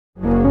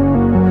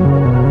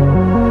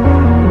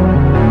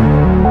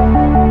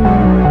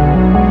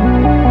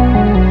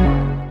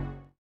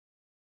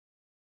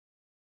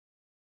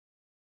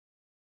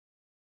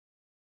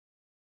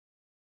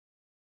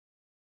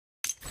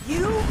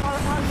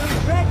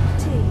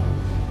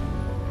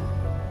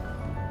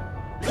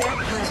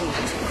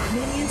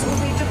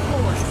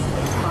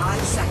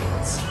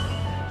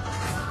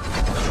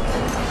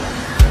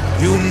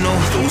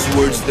Those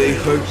words, they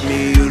hurt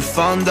me. You'd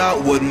found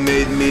out what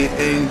made me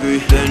angry,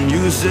 then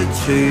use it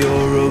to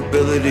your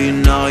ability.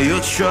 Now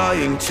you're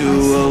trying to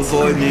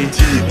avoid me.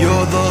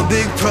 You're the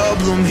big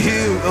problem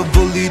here, a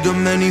bully to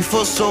many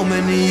for so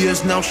many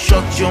years. Now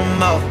shut your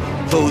mouth,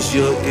 close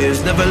your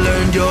ears. Never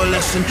learned your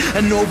lesson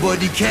and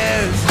nobody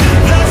cares.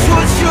 That's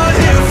what you're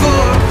here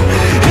for,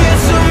 here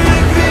to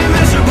make me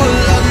miserable.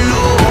 I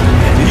know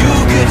you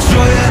get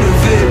joy out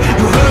of it.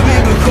 You hurt me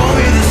but call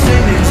me the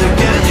same names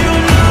again. You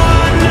know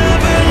I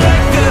never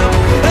liked them,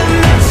 and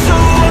that's so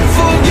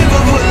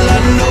unforgivable. I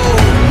know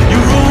you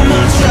ruined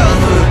my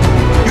childhood.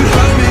 You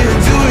hurt me and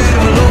do it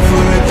all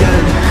over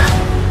again.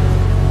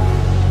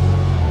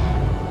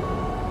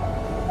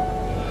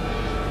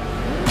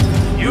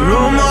 You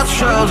ruined my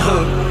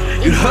childhood.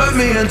 You hurt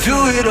me and do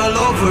it all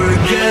over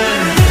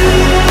again.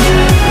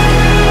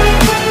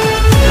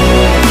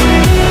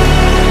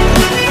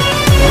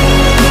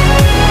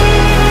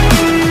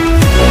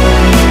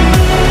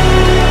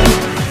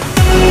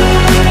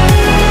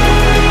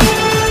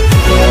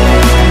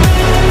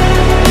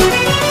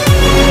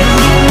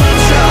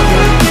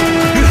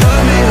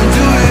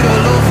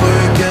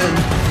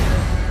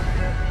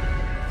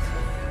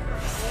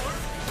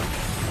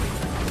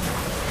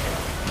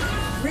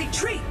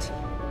 Retreat!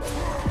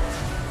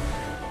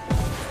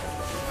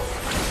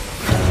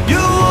 You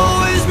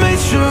always made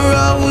sure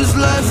I was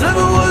last,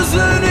 never was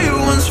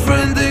anyone's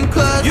friend in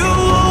class. You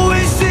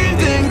always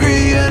seemed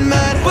angry and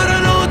mad, but I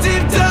know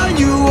deep down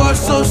you are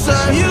so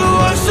sad. You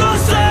are so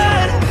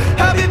sad.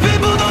 Happy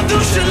people don't do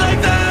shit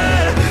like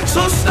that.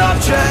 So stop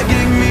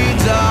dragging me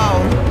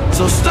down,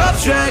 so stop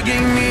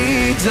dragging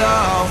me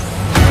down.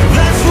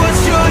 That's what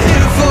you're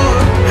here for,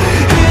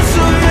 here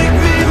to make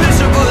me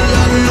miserable.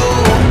 I know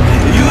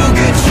you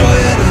get joy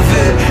out of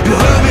it. You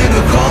hurt me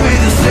but call me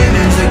the same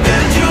names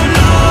again. You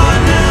know I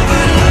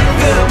never liked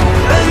them,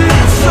 and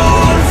that's so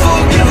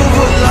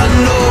unforgivable. I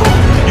know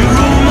you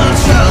ruined my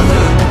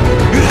childhood.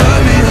 You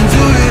hurt me and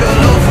do it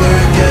all over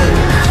again.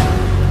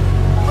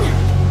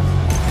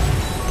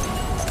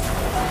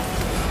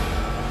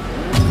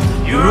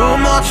 You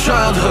ruined my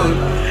childhood.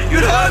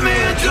 You'd hurt me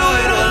and do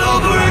it all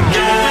over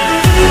again.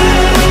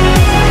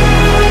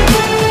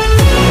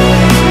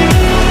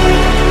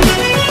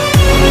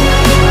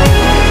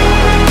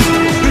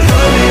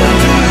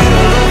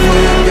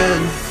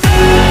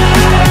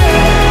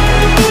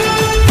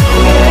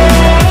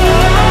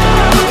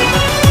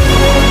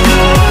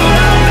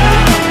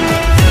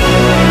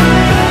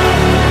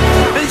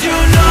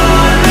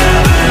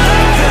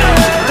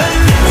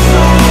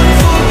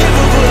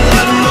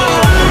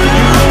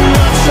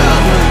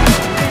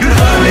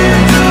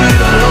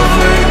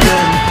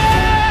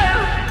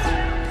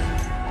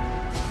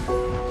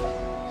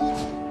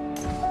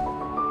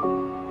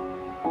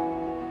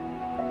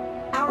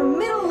 Our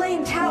middle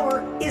lane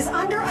tower is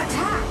under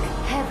attack.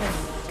 Heaven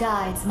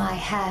guides my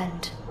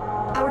hand.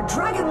 Our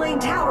dragon lane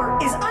tower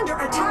is under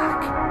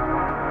attack.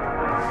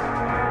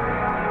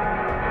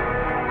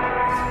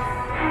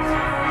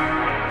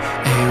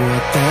 Hey,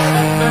 what the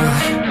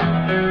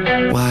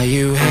hell? Why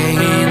you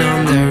hanging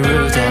on the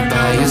rooftop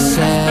by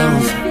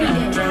yourself?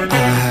 I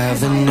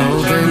have an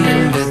open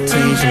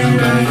invitation,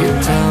 but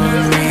you're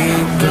telling me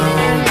go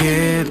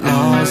get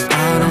lost. I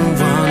don't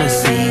wanna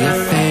see your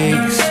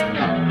face.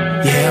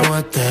 Yeah,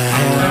 what the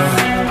hell?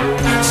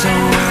 So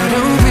why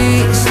don't we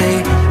stay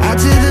out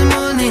to the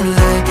morning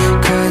light?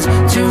 'Cause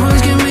two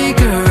wrongs can make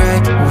a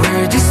right.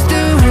 We're just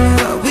doing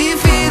what we're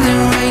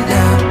feeling right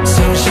now.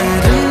 So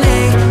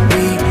Chardonnay,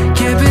 we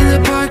camp in the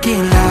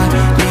parking lot.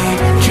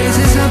 Leave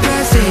traces of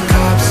plastic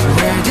cops.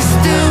 We're just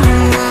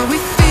doing what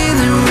we're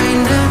feeling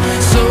right now.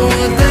 So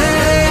what the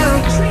hell?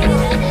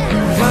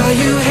 Why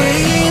you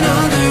hanging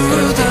on the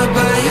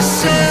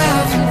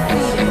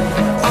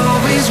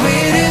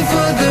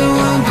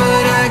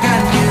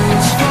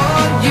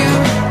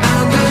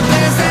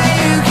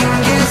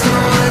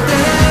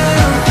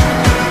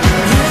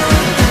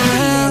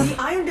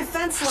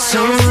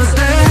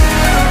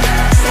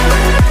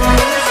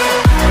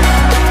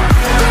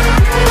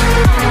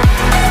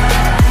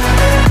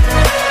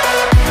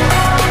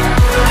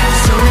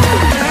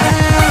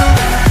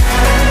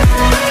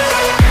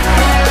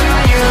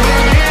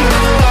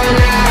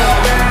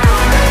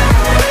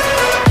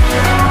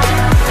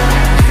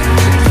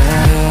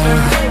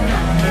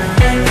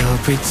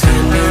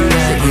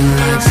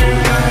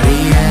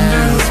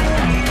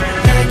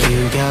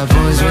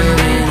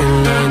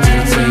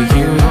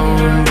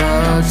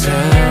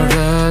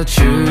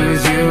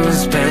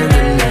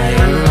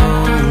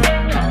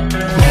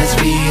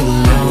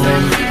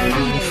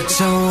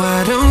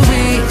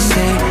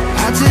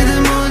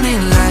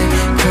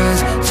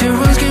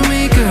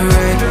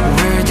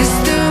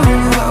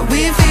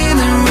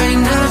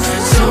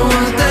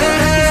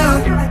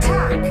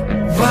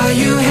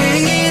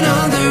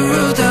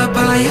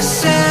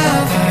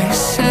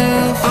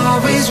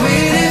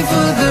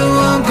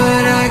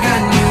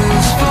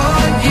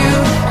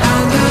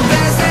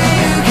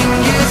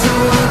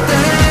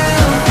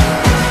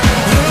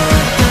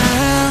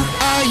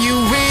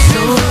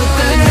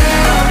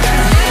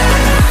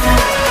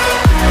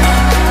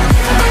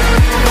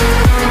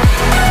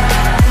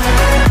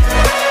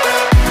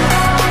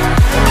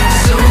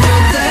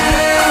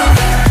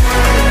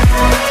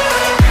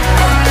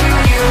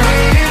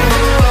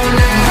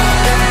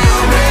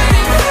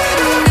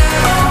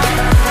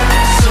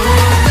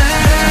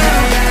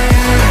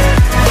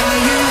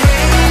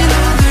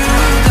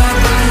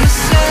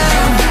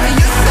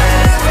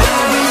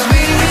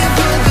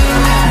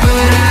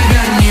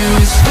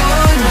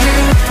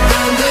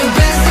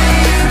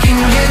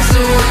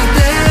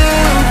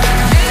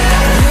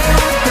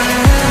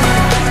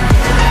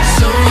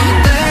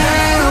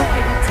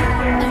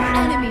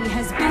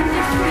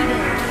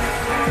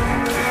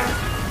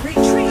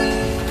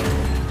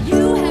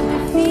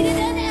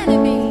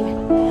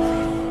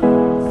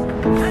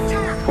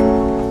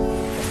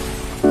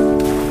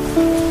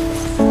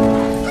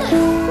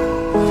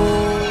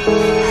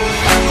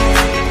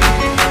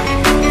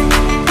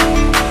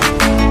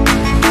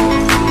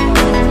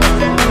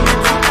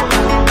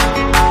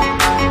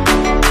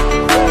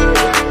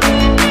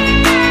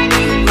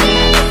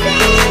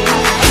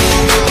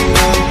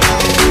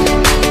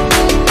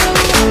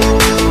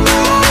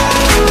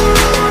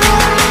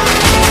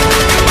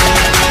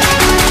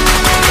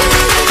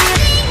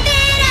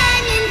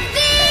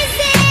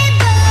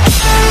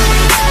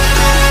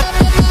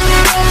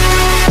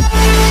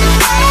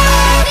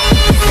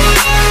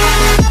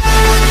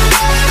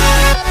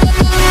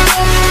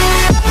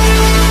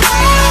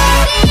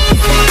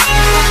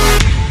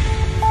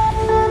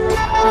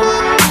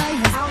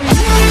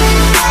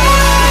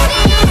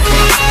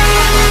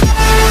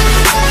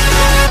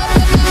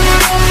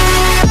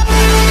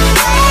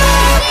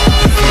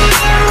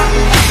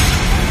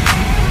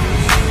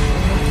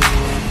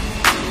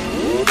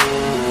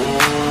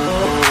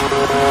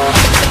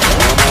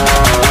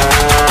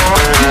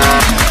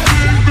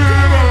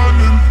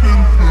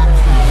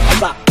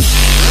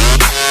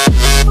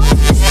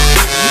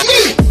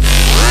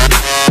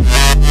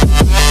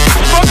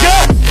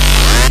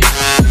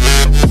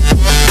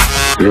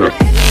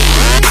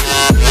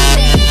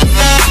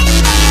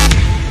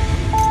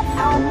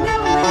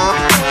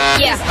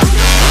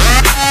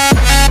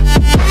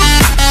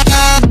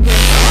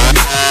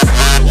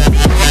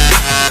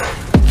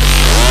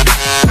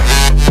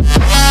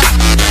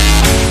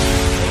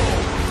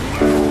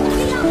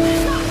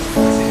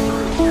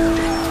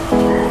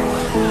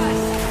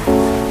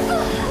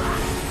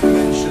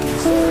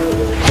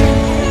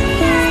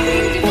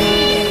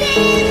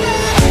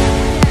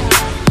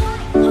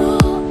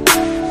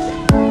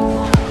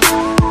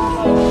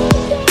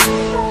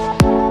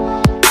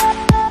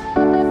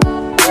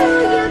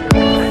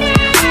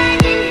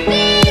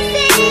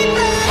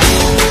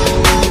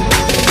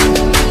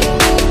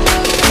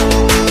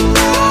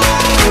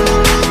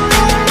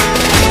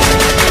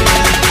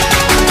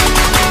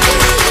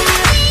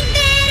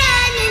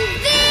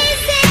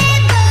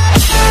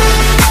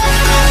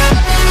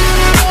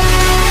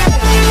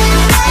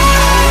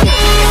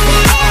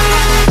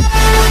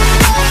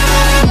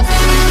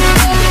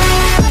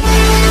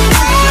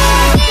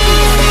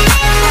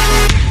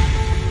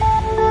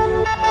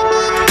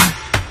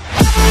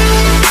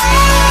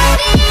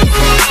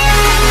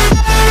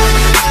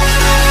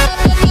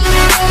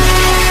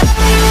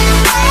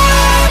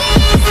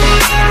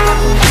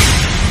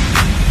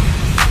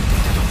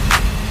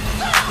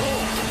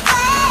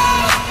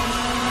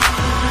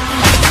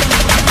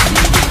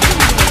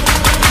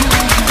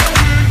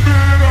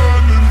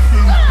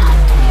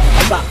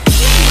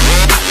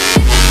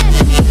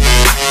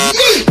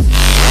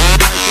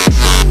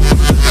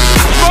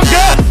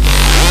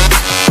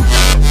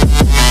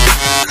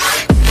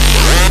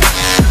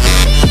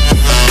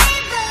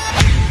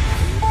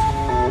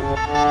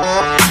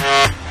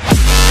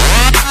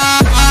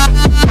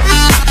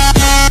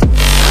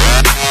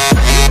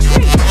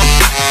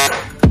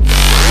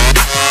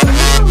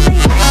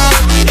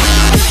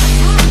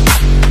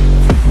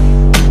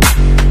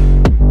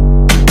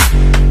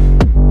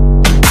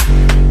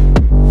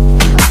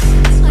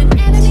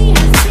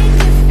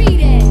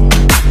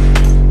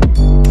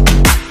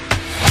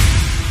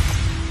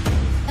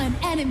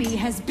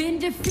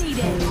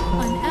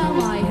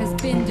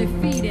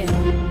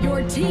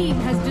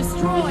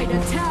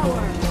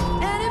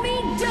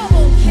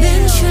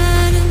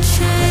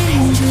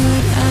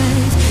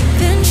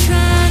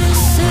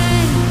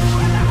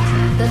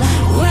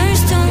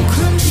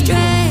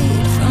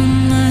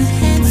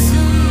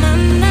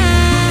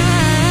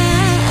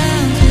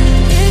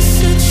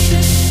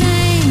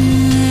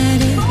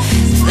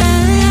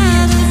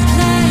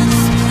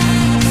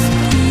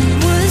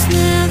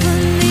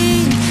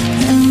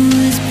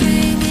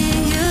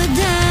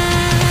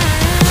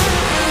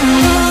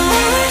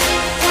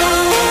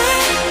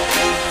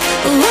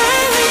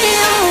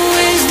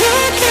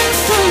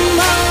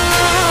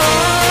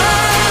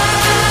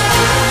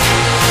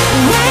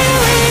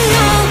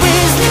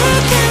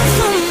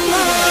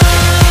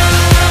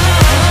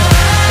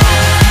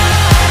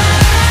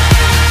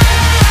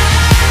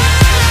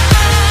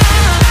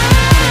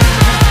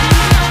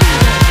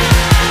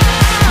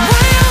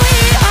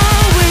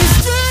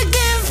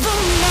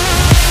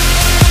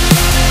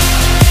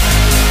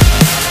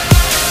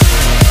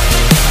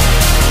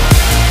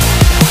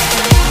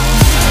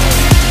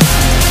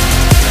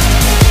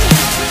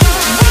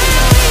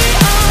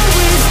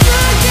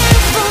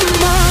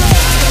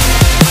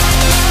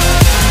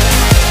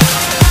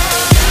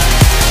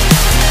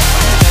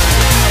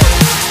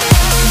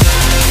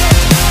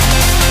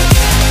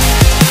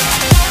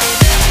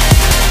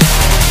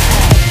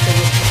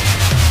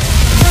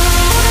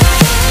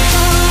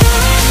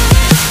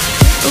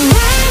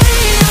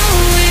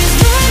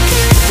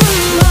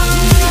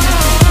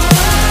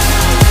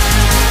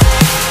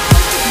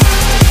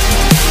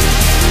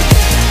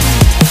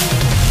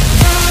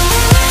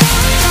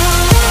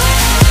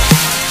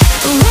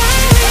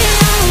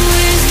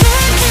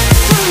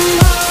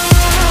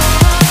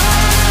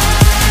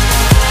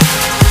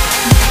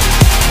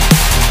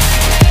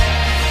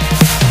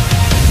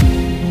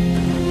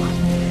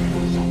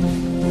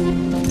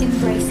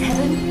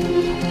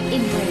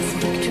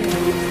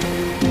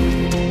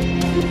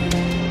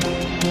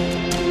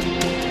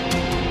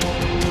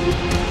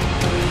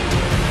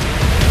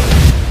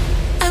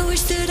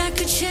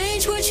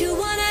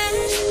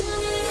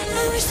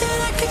wish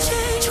that I could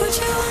change what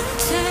you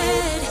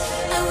wanted.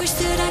 I wish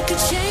that I could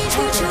change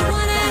what you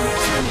wanted.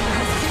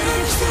 I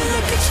wish that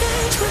I could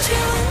change what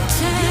you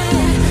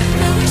wanted.